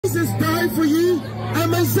Jesus died for you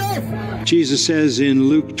and myself. Jesus says in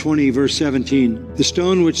Luke 20, verse 17, the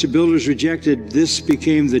stone which the builders rejected, this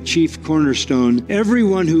became the chief cornerstone.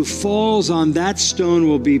 Everyone who falls on that stone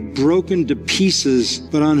will be broken to pieces,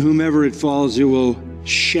 but on whomever it falls, it will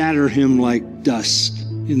shatter him like dust.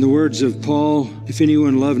 In the words of Paul, if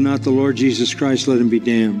anyone love not the Lord Jesus Christ, let him be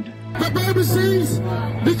damned. The Bible says,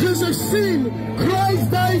 because of sin,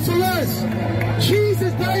 Christ died for us.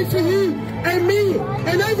 Jesus died for you and me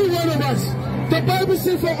and every one of us. The Bible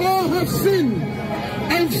says, for all have sinned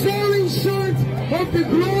and falling short of the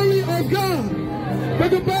glory of God. But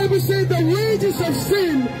the Bible says the wages of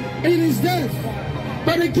sin, it is death.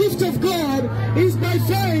 But the gift of God is by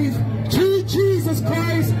faith through Jesus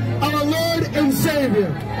Christ, our Lord and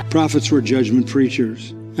Savior. Prophets were judgment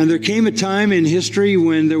preachers. And there came a time in history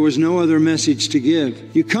when there was no other message to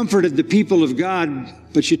give. You comforted the people of God,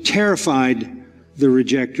 but you terrified the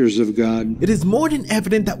rejectors of God. It is more than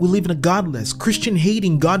evident that we live in a godless,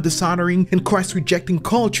 Christian-hating, God-dishonoring, and Christ-rejecting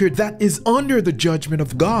culture that is under the judgment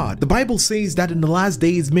of God. The Bible says that in the last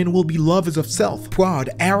days, men will be lovers of self, proud,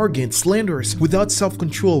 arrogant, slanderous, without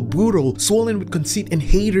self-control, brutal, swollen with conceit, and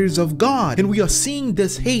haters of God. And we are seeing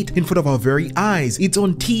this hate in front of our very eyes. It's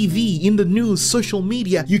on TV, in the news, social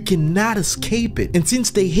media. You cannot escape it. And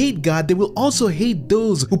since they hate God, they will also hate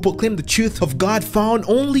those who proclaim the truth of God found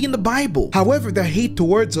only in the Bible. However, their hate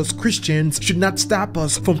towards us Christians should not stop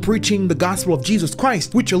us from preaching the gospel of Jesus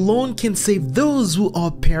Christ, which alone can save those who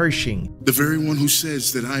are perishing. The very one who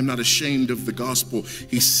says that I am not ashamed of the gospel,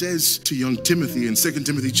 he says to young Timothy in 2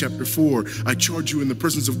 Timothy chapter 4, I charge you in the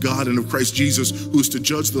presence of God and of Christ Jesus, who is to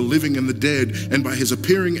judge the living and the dead, and by his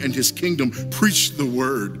appearing and his kingdom, preach the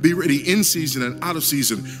word. Be ready in season and out of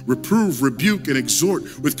season. Reprove, rebuke, and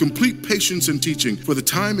exhort with complete patience and teaching. For the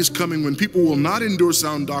time is coming when people will not endure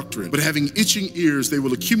sound doctrine, but having itching ears, they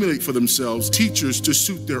will accumulate for themselves teachers to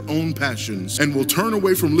suit their own passions, and will turn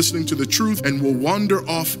away from listening to the truth and will wander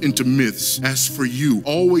off into myths. As for you,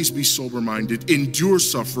 always be sober-minded, endure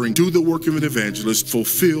suffering, do the work of an evangelist,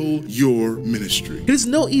 fulfill your ministry. It is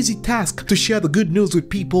no easy task to share the good news with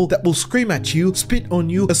people that will scream at you, spit on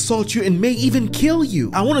you, assault you, and may even kill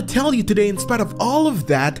you. I want to tell you today, in spite of all of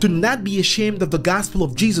that, to not be ashamed of the gospel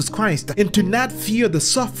of Jesus Christ, and to not fear the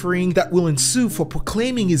suffering that will ensue for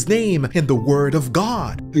proclaiming his name and the word of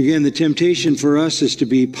God. Again, the temptation for us is to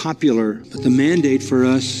be popular, but the mandate for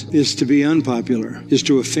us is to be unpopular, is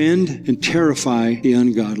to offend and terrify the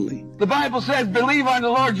ungodly. The Bible says, believe on the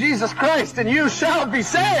Lord Jesus Christ and you shall be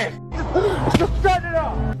saved.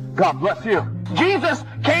 God bless you. Jesus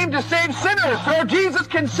came to save sinners, sir. Jesus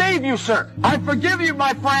can save you, sir. I forgive you,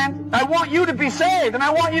 my friend. I want you to be saved, and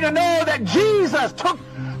I want you to know that Jesus took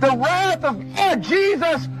the wrath of God.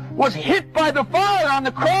 Jesus was hit by the Father on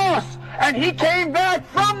the cross, and he came back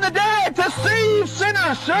from the dead to save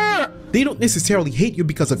sinners, sir. They don't necessarily hate you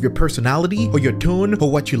because of your personality or your tone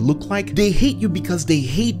or what you look like. They hate you because they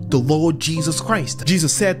hate the Lord Jesus Christ.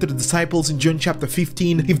 Jesus said to the disciples in John chapter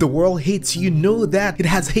 15, if the world hates you, know that it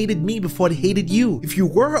has hated me before it hated you. If you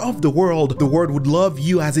were of the world would love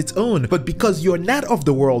you as its own. But because you're not of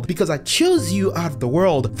the world, because I chose you out of the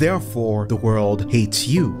world, therefore the world hates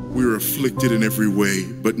you. We're afflicted in every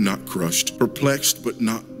way, but not crushed, perplexed, but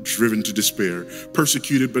not driven to despair,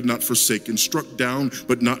 persecuted but not forsaken, struck down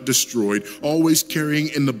but not destroyed, always carrying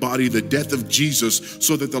in the body the death of Jesus,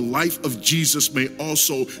 so that the life of Jesus may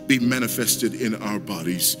also be manifested in our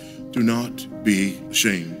bodies. Do not be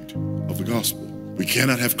ashamed of the gospel. We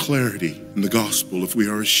cannot have clarity in the gospel if we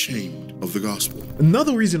are ashamed of the gospel.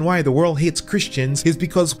 Another reason why the world hates Christians is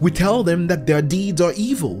because we tell them that their deeds are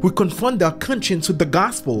evil. We confront their conscience with the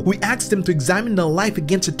gospel. We ask them to examine their life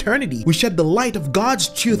against eternity. We shed the light of God's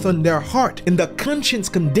truth on their heart, and their conscience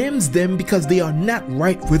condemns them because they are not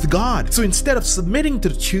right with God. So instead of submitting to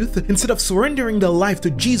the truth, instead of surrendering their life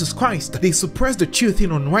to Jesus Christ, they suppress the truth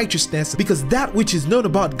in unrighteousness, because that which is known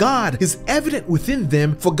about God is evident within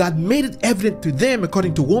them, for God made it evident to them,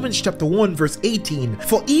 according to Romans chapter 1 verse 18.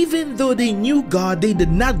 For even though they knew God, they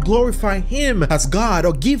did not glorify him as God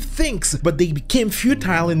or give thanks, but they became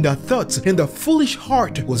futile in their thoughts, and their foolish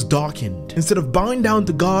heart was darkened. Instead of bowing down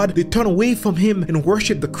to God, they turn away from him and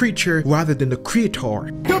worship the creature rather than the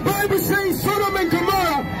creator. The Bible says Sodom and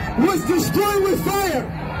Gomorrah was destroyed with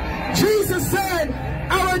fire. Jesus said,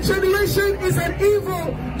 our generation is an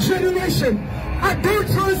evil generation,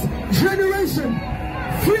 adulterous generation.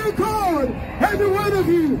 Fear God, every one of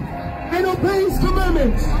you, and obey his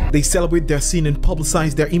commandments. They celebrate their sin and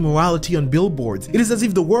publicize their immorality on billboards. It is as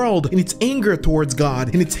if the world, in its anger towards God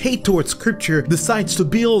and its hate towards scripture, decides to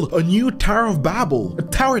build a new Tower of Babel, a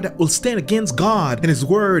tower that will stand against God and his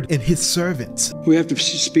word and his servants. We have to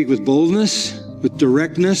speak with boldness, with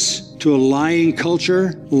directness to a lying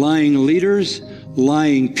culture, lying leaders,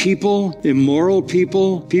 lying people, immoral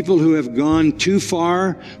people, people who have gone too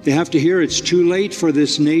far. They have to hear it's too late for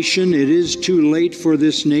this nation. It is too late for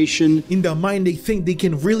this nation. In their mind, they think they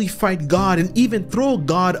can really fight God and even throw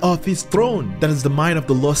God off his throne. That is the mind of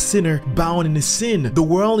the lost sinner bound in his sin. The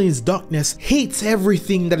world in its darkness hates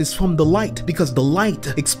everything that is from the light because the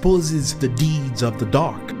light exposes the deeds of the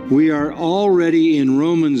dark. We are already in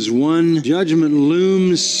Romans 1. Judgment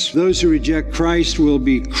looms. Those who reject Christ will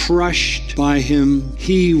be crushed by him.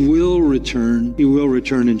 He will return. He will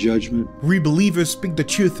return in judgment. We believers speak the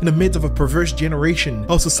truth in the midst of a perverse generation.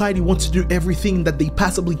 Our society wants to do everything that they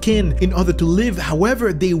possibly can in order to live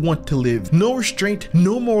however they want to live. No restraint,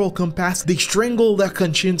 no moral compass. They strangle their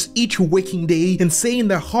conscience each waking day and say in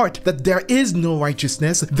their heart that there is no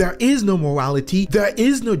righteousness, there is no morality, there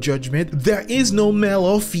is no judgment, there is no male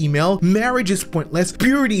or female. Marriage is pointless,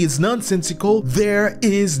 purity is nonsensical, there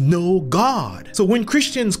is no God. So when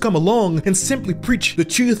Christians come along and simply preach the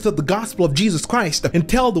truth of the gospel of Jesus Christ and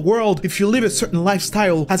tell the world if you live a certain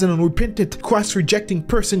lifestyle as an unrepentant, Christ-rejecting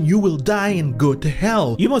person, you will die and go to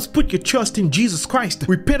hell. You must put your trust in Jesus Christ,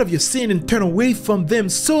 repent of your sin and turn away from them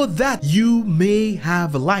so that you may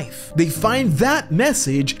have life. They find that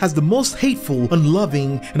message as the most hateful,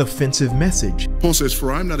 unloving, and offensive message. Paul says,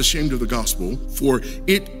 "For I am not ashamed of the gospel, for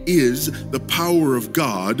it is the power of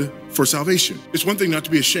God for salvation." It's one thing not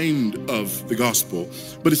to be ashamed of the gospel,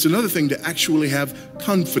 but it's another thing to actually have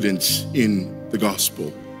confidence in the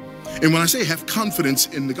gospel. And when I say have confidence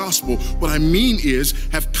in the gospel, what I mean is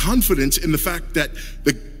have confidence in the fact that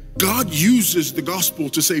God uses the gospel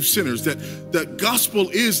to save sinners, that the gospel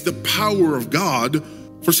is the power of God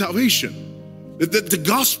for salvation. That the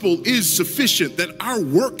gospel is sufficient, that our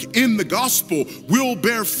work in the gospel will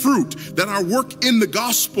bear fruit, that our work in the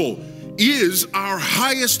gospel is our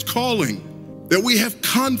highest calling, that we have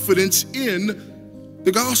confidence in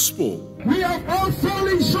the gospel. We have all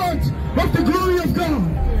fallen short of the glory of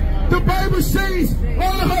God. The Bible says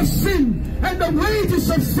all have sinned, and the wages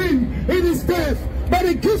of sin, it is death. But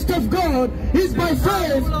the gift of God is by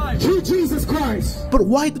faith through Jesus Christ. But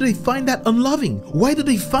why do they find that unloving? Why do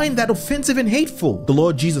they find that offensive and hateful? The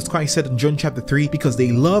Lord Jesus Christ said in John chapter 3, because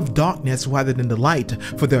they love darkness rather than the light,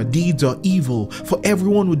 for their deeds are evil. For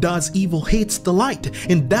everyone who does evil hates the light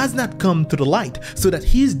and does not come to the light, so that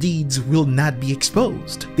his deeds will not be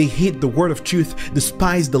exposed. They hate the word of truth,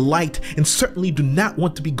 despise the light, and certainly do not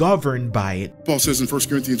want to be governed by it. Paul says in 1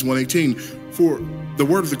 Corinthians 1:18, "For the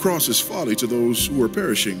word of the cross is folly to those who are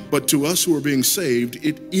perishing, but to us who are being saved,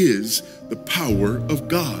 it is the power of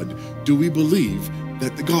God." Do we believe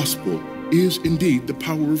that the gospel is indeed the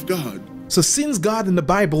power of God? So since God and the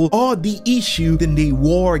Bible are the issue, then they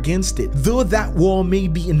war against it. Though that war may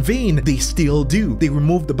be in vain, they still do. They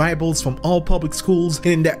remove the Bibles from all public schools,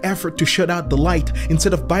 and in their effort to shut out the light,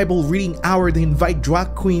 instead of Bible reading hour, they invite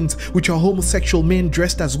drag queens, which are homosexual men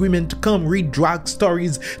dressed as women, to come read drag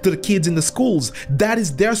stories to the kids in the schools. That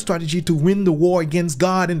is their strategy to win the war against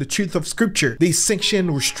God and the truth of Scripture. They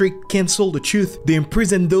sanction, restrict, cancel the truth. They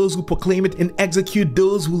imprison those who proclaim it and execute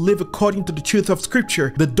those who live according to the truth of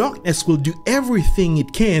Scripture. The darkness will do everything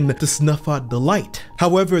it can to snuff out the light.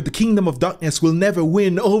 However, the kingdom of darkness will never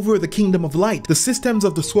win over the kingdom of light. The systems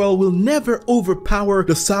of this world will never overpower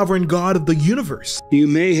the sovereign God of the universe. You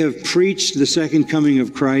may have preached the second coming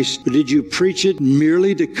of Christ, but did you preach it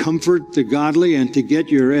merely to comfort the godly and to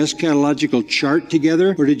get your eschatological chart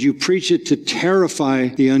together? Or did you preach it to terrify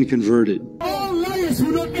the unconverted? All liars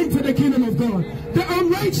will not enter the kingdom of God. The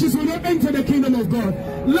unrighteous will not enter the kingdom of God.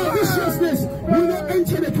 Lasciviousness will not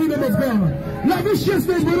enter the kingdom of God.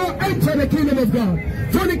 Lasciviousness will not enter the kingdom of God.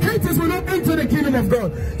 Fornicators will not enter the kingdom of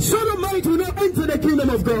God. Sodomites will not enter the kingdom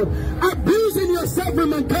of God. Abusing yourself with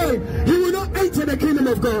mankind, you will not enter the kingdom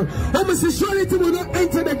of God. Homosexuality will not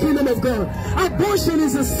enter the kingdom of God. Abortion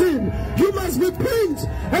is a sin. You must repent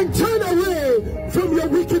and turn away from your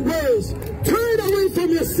wicked ways. Turn away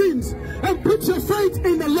from your sins and put your faith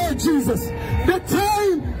in the Lord Jesus. The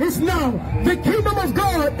time is now. The kingdom of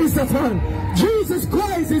God is at hand. Jesus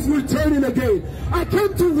Christ is returning again. I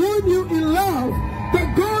came to warn you in love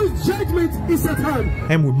that God's judgment is at hand.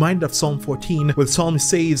 I'm reminded of Psalm 14, where the psalmist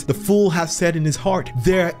says, "The fool has said in his heart,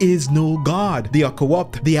 there is no God. They are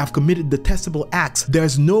corrupt. They have committed detestable acts. There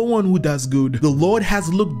is no one who does good. The Lord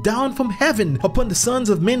has looked down from heaven upon the sons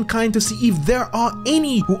of mankind to see if there are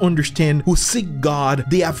any who understand, who seek God.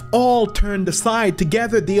 They have all turned aside.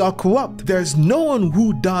 Together they are corrupt. There is no one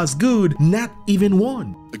who does good, not even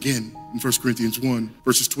one." Again, in 1 Corinthians 1,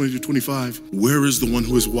 verses 20 to 25, "Where is the one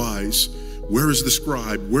who is wise? Where is the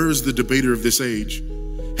scribe? Where is the debater of this age?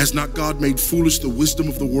 Has not God made foolish the wisdom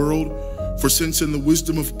of the world? For since in the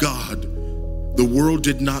wisdom of God, the world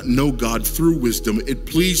did not know God through wisdom, it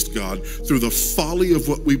pleased God through the folly of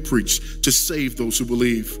what we preach to save those who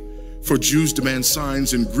believe. For Jews demand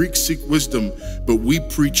signs and Greeks seek wisdom, but we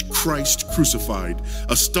preach Christ crucified,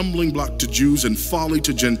 a stumbling block to Jews and folly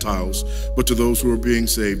to Gentiles. But to those who are being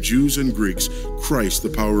saved, Jews and Greeks, Christ, the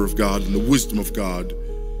power of God and the wisdom of God.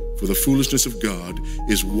 For the foolishness of God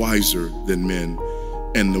is wiser than men,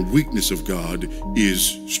 and the weakness of God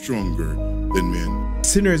is stronger than men.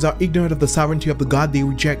 Sinners are ignorant of the sovereignty of the God they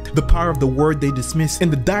reject, the power of the word they dismiss,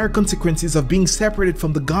 and the dire consequences of being separated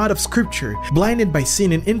from the God of Scripture. Blinded by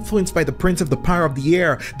sin and influenced by the prince of the power of the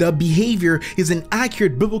air, their behavior is an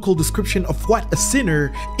accurate biblical description of what a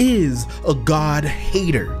sinner is, a God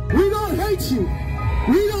hater. We don't hate you.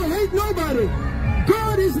 We don't hate nobody.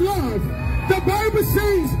 God is love. The Bible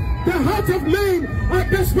says the heart of man are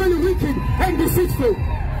desperately wicked and deceitful.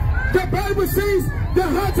 The Bible says the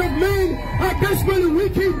heart of man are desperately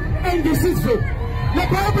wicked and deceitful. The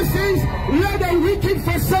Bible says, let the wicked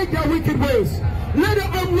forsake their wicked ways. Let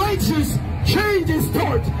the unrighteous change his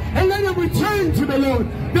thought and let him return to the Lord.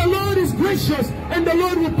 The Lord is gracious and the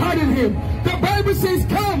Lord will pardon him. The Bible says,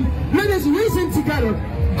 come, let us reason together.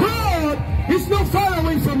 God is not far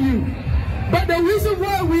away from you. But the reason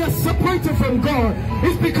why we are separated from God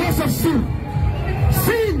is because of sin.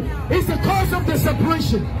 Sin is the cause of the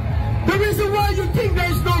separation. The reason why you think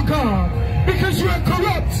there is no God, because you are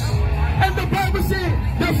corrupt. And the Bible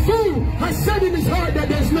says, the fool has said in his heart that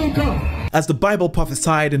there is no God. As the Bible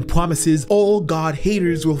prophesied and promises, all God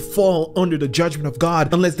haters will fall under the judgment of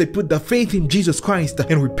God unless they put their faith in Jesus Christ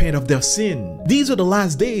and repent of their sin. These are the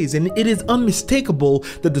last days, and it is unmistakable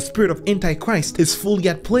that the spirit of Antichrist is fully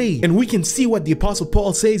at play. And we can see what the Apostle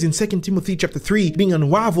Paul says in 2 Timothy chapter 3 being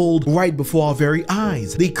unraveled right before our very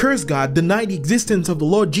eyes. They curse God, deny the existence of the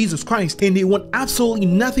Lord Jesus Christ, and they want absolutely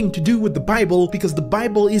nothing to do with the Bible because the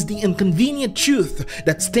Bible is the inconvenient truth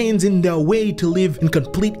that stands in their way to live in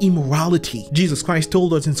complete immorality. Jesus Christ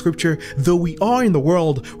told us in scripture, though we are in the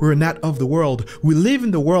world, we are not of the world. We live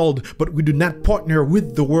in the world, but we do not partner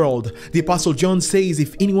with the world. The Apostle John says,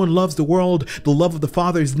 if anyone loves the world, the love of the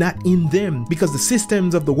Father is not in them, because the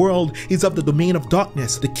systems of the world is of the domain of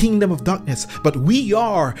darkness, the kingdom of darkness, but we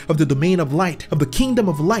are of the domain of light, of the kingdom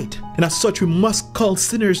of light. And as such, we must call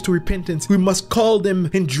sinners to repentance. We must call them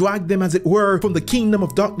and drag them, as it were, from the kingdom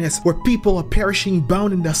of darkness, where people are perishing,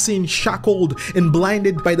 bound in their sin, shackled and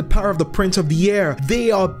blinded by the power of the prince of the air.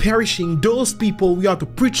 They are perishing. Those people, we are to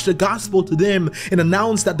preach the gospel to them and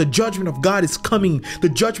announce that the judgment of God is coming. The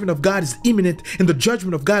judgment of God is imminent, and the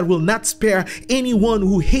judgment of God will not spare anyone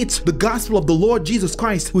who hates the gospel of the Lord Jesus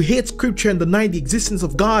Christ, who hates scripture and deny the existence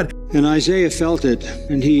of God. And Isaiah felt it,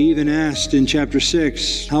 and he even asked in chapter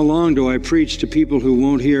 6, how long do I preach to people who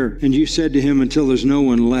won't hear? And you said to him, until there's no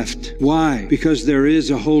one left. Why? Because there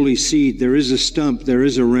is a holy seed, there is a stump, there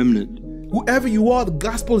is a remnant. Whoever you are, the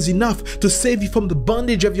gospel is enough to save you from the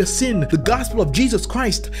bondage of your sin. The gospel of Jesus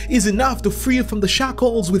Christ is enough to free you from the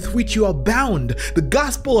shackles with which you are bound. The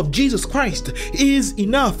gospel of Jesus Christ is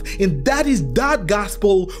enough, and that is that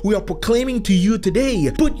gospel we are proclaiming to you today.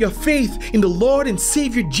 Put your faith in the Lord and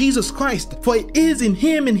Savior Jesus Christ, for it is in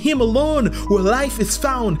Him and Him alone where life is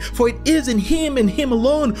found. For it is in Him and Him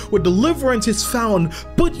alone where deliverance is found.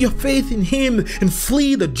 Put your faith in Him and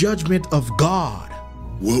flee the judgment of God.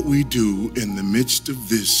 What we do in the midst of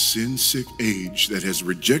this sin-sick age that has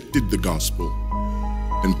rejected the gospel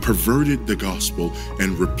and perverted the gospel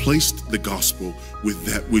and replaced the gospel with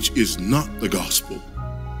that which is not the gospel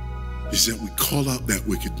is that we call out that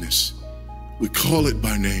wickedness. We call it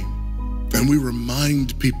by name. And we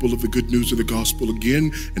remind people of the good news of the gospel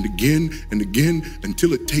again and again and again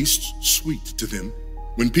until it tastes sweet to them.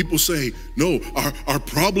 When people say, no, our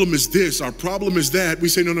problem is this, our problem is that, we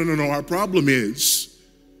say, no, our problem is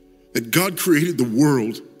that God created the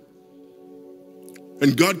world,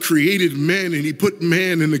 and God created man, and He put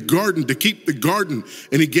man in the garden to keep the garden,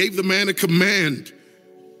 and He gave the man a command,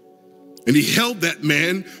 and He held that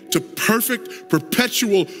man to perfect,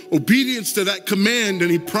 perpetual obedience to that command, and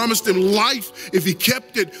He promised him life if he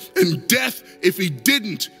kept it, and death if he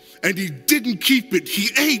didn't, and he didn't keep it.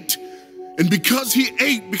 He ate. And because he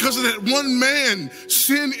ate, because of that one man,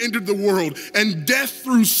 sin entered the world and death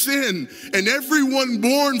through sin. And everyone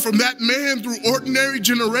born from that man through ordinary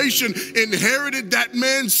generation inherited that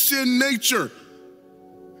man's sin nature.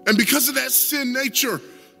 And because of that sin nature,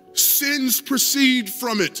 sins proceed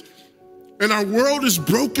from it. And our world is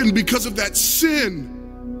broken because of that sin.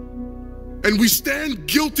 And we stand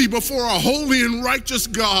guilty before a holy and righteous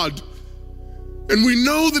God. And we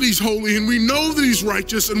know that He's holy, and we know that He's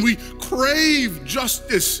righteous, and we crave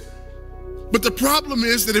justice. But the problem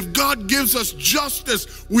is that if God gives us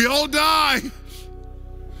justice, we all die.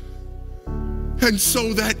 And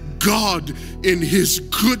so that God, in his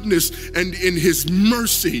goodness and in his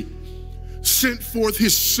mercy, sent forth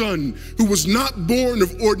his son, who was not born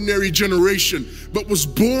of ordinary generation, but was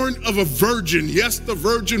born of a virgin. Yes, the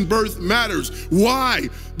virgin birth matters. Why?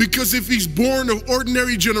 Because if he's born of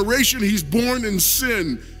ordinary generation, he's born in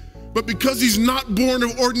sin. But because he's not born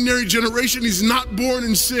of ordinary generation, he's not born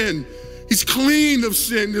in sin. He's clean of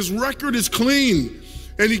sin. His record is clean,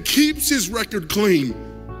 and he keeps his record clean.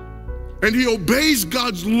 And he obeys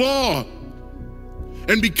God's law.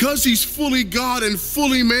 And because he's fully God and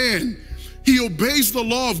fully man, he obeys the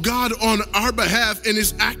law of God on our behalf in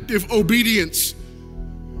his active obedience.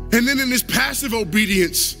 And then in his passive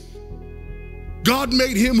obedience, God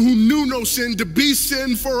made him who knew no sin to be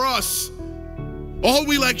sin for us. All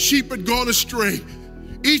we like sheep had gone astray.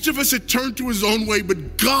 Each of us had turned to his own way,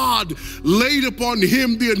 but God laid upon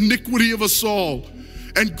him the iniquity of us all.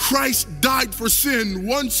 And Christ died for sin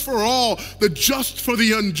once for all, the just for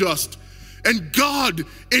the unjust. And God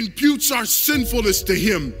imputes our sinfulness to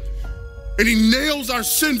him. And he nails our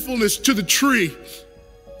sinfulness to the tree.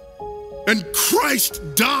 And Christ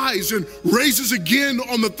dies and raises again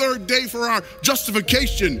on the third day for our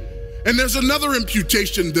justification. And there's another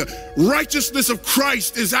imputation. The righteousness of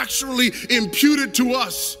Christ is actually imputed to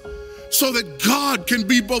us, so that God can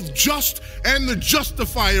be both just and the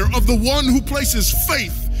justifier of the one who places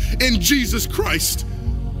faith in Jesus Christ,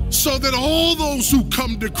 so that all those who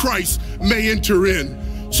come to Christ may enter in.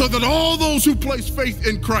 So that all those who place faith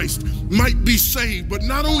in Christ might be saved, but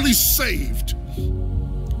not only saved,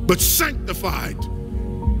 but sanctified.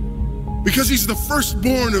 Because he's the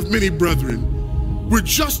firstborn of many brethren. We're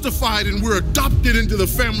justified and we're adopted into the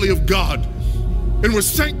family of God. And we're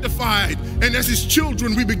sanctified, and as his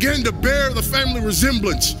children, we begin to bear the family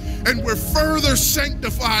resemblance. And we're further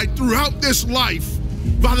sanctified throughout this life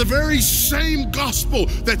by the very same gospel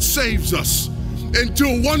that saves us.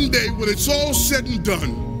 Until one day when it's all said and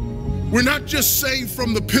done, we're not just saved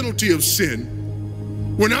from the penalty of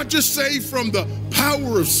sin. We're not just saved from the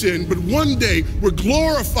power of sin, but one day we're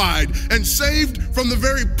glorified and saved from the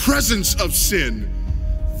very presence of sin.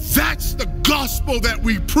 That's the gospel that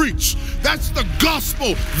we preach. That's the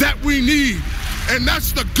gospel that we need. And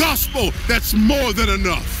that's the gospel that's more than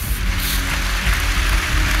enough.